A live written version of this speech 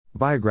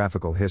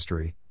Biographical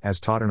history,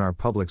 as taught in our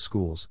public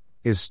schools,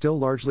 is still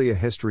largely a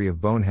history of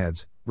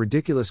boneheads,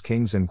 ridiculous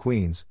kings and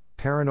queens,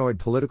 paranoid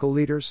political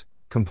leaders,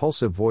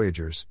 compulsive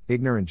voyagers,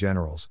 ignorant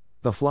generals,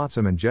 the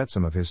flotsam and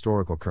jetsam of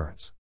historical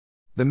currents.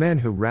 The men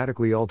who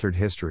radically altered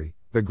history,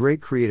 the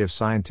great creative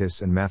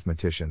scientists and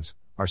mathematicians,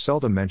 are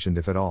seldom mentioned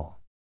if at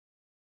all.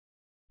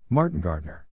 Martin Gardner.